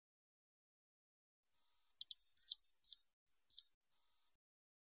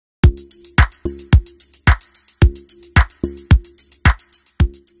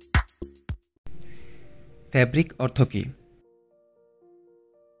Fabric অর্থ কী?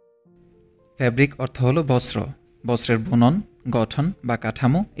 Fabric অর্থ হল বস্ত্র, বস্ত্রের বুনন, গঠন বা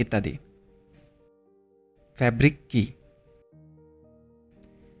কাঠামো ইত্যাদি। ফ্যাব্রিক কী?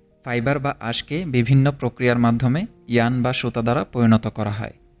 ফাইবার বা আঁশকে বিভিন্ন প্রক্রিয়ার মাধ্যমে ইয়ার্ন বা সুতা দ্বারা পরিণত করা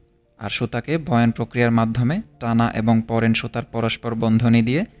হয়, আর সুতাকে বয়ন প্রক্রিয়ার মাধ্যমে টানা এবং পরেন সুতার পরস্পর বন্ধনী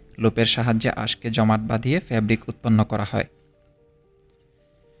দিয়ে লুপের সাহায্যে আঁশকে জমাট বাঁধিয়ে ফ্যাব্রিক উৎপন্ন করা হয়।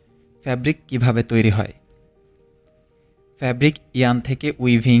 ফ্যাব্রিক কিভাবে তৈরি হয়? ফ্যাব্রিক ইয়ার্ন থেকে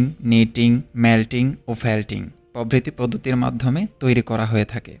উইভিং, নিটিং, মেল্টিং ও ফেল্টিং প্রভৃতি পদ্ধতির মাধ্যমে তৈরি করা হয়ে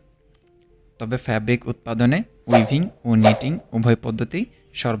থাকে। তবে ফ্যাব্রিক উৎপাদনে উইভিং ও নিটিং উভয় পদ্ধতি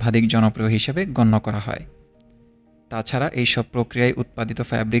সর্বাধিক জনপ্রিয় হিসেবে গণ্য করা হয়। তাছাড়া এইসব প্রক্রিয়ায় উৎপাদিত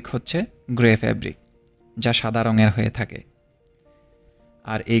ফ্যাব্রিক হচ্ছে গ্রে ফ্যাব্রিক, যা সাদা রঙের হয়ে থাকে।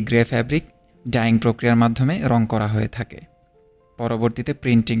 আর এই গ্রে ফ্যাব্রিক ডাইং প্রক্রিয়ার মাধ্যমে রং করা হয়ে থাকে। পরবর্তীতে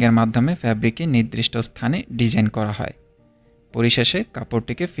প্রিন্টিংয়ের মাধ্যমে ফ্যাব্রিককে নির্দিষ্ট স্থানে ডিজাইন করা হয়। পরিশেষে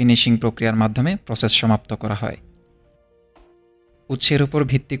কাপড়টিকে ফিনিশিং প্রক্রিয়ার মাধ্যমে প্রসেস সমাপ্ত করা হয়। উৎসের উপর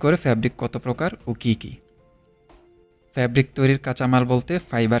ভিত্তি করে ফ্যাব্রিক কত প্রকার ও কী কী? ফ্যাব্রিক তৈরির কাঁচামাল বলতে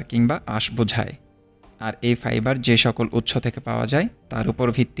ফাইবার কিংবা আঁশ বোঝায়। আর এই ফাইবার যে সকল উৎস থেকে পাওয়া যায় তার উপর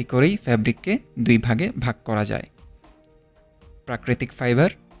ভিত্তি করেই ফ্যাব্রিককে দুই ভাগে ভাগ করা যায়: প্রাকৃতিক ফাইবার,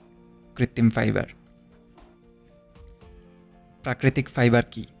 কৃত্রিম ফাইবার। প্রাকৃতিক ফাইবার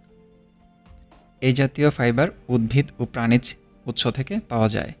কী? এই জাতীয় ফাইবার উদ্ভিদ ও প্রাণীজ উৎস থেকে পাওয়া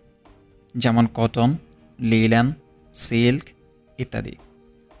যায়, যেমন কটন, লিনেন, সিল্ক ইত্যাদি।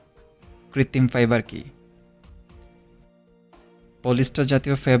 কৃত্রিম ফাইবার কী? পলিস্টার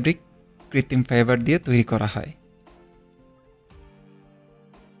জাতীয় ফ্যাব্রিক কৃত্রিম ফাইবার দিয়ে তৈরি করা হয়।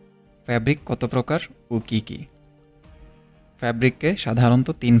 ফ্যাব্রিক কত প্রকার ও কী কী? ফ্যাব্রিককে সাধারণত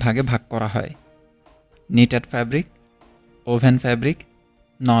তিন ভাগে ভাগ করা হয়: knitted fabric, oven fabric,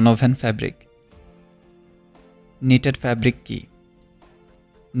 non woven fabric. Knitted fabric কী?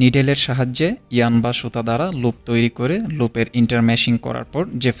 নিডেলের সাহায্যে ইয়ার্ন বা সুতা দ্বারা লুপ তৈরি করে লুপের ইন্টারমেশিং করার পর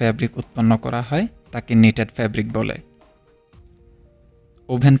যে ফ্যাব্রিক উৎপন্ন করা হয় তাকে নিটেড ফ্যাব্রিক বলে।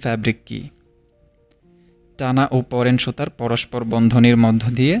 ওভেন ফ্যাব্রিক কী? টানা ও পরেন সুতার পরস্পর বন্ধনীর মধ্য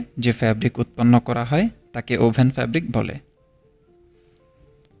দিয়ে যে ফ্যাব্রিক উৎপন্ন করা হয় তাকে ওভেন ফ্যাব্রিক বলে।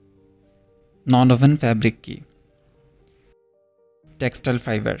 নন ওভেন ফ্যাব্রিক কী? টেক্সটাইল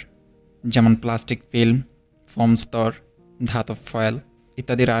ফাইবার, যেমন প্লাস্টিক ফিল্ম, ফোম স্তর, ধাতব ফয়েল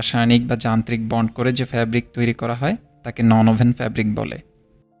ইত্যাদি রাসায়নিক বা যান্ত্রিক বন্ড করে যে ফ্যাব্রিক তৈরি করা হয় তাকে নন ওভেন ফ্যাব্রিক বলে।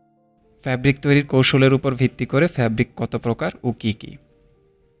 ফ্যাব্রিক তৈরির কৌশলের উপর ভিত্তি করে ফ্যাব্রিক কত প্রকার ও কী কী?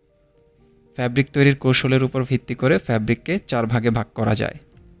 ফ্যাব্রিক তৈরির কৌশলের উপর ভিত্তি করে ফ্যাব্রিককে চার ভাগে ভাগ করা যায়: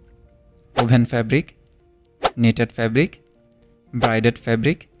 oven fabric, knitted fabric, ব্রাইডেড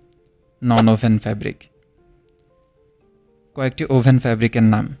fabric, non woven fabric. কয়েকটি ওভেন ফ্যাব্রিকের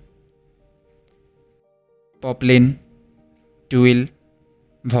নাম: পপলিন, টুইল,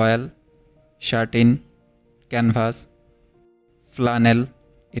 ভয়েল, শার্টিন, ক্যানভাস, ফ্লানেল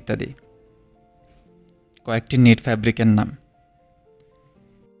ইত্যাদি। কয়েকটি নিট ফ্যাব্রিকের নাম: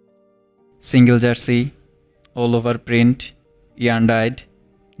 single jersey, all over print, yarn died,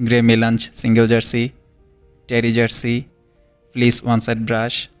 grey মেলাঞ্জ single jersey, টেরি jersey, fleece one side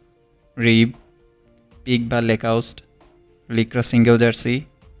brush, rib, pick বা লেকাউস্ট, লিক্রা single jersey,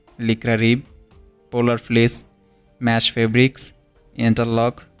 লিক্রা rib, পোলার fleece, mash fabrics,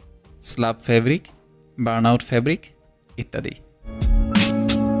 interlock, slab fabric, burnout fabric ইত্যাদি।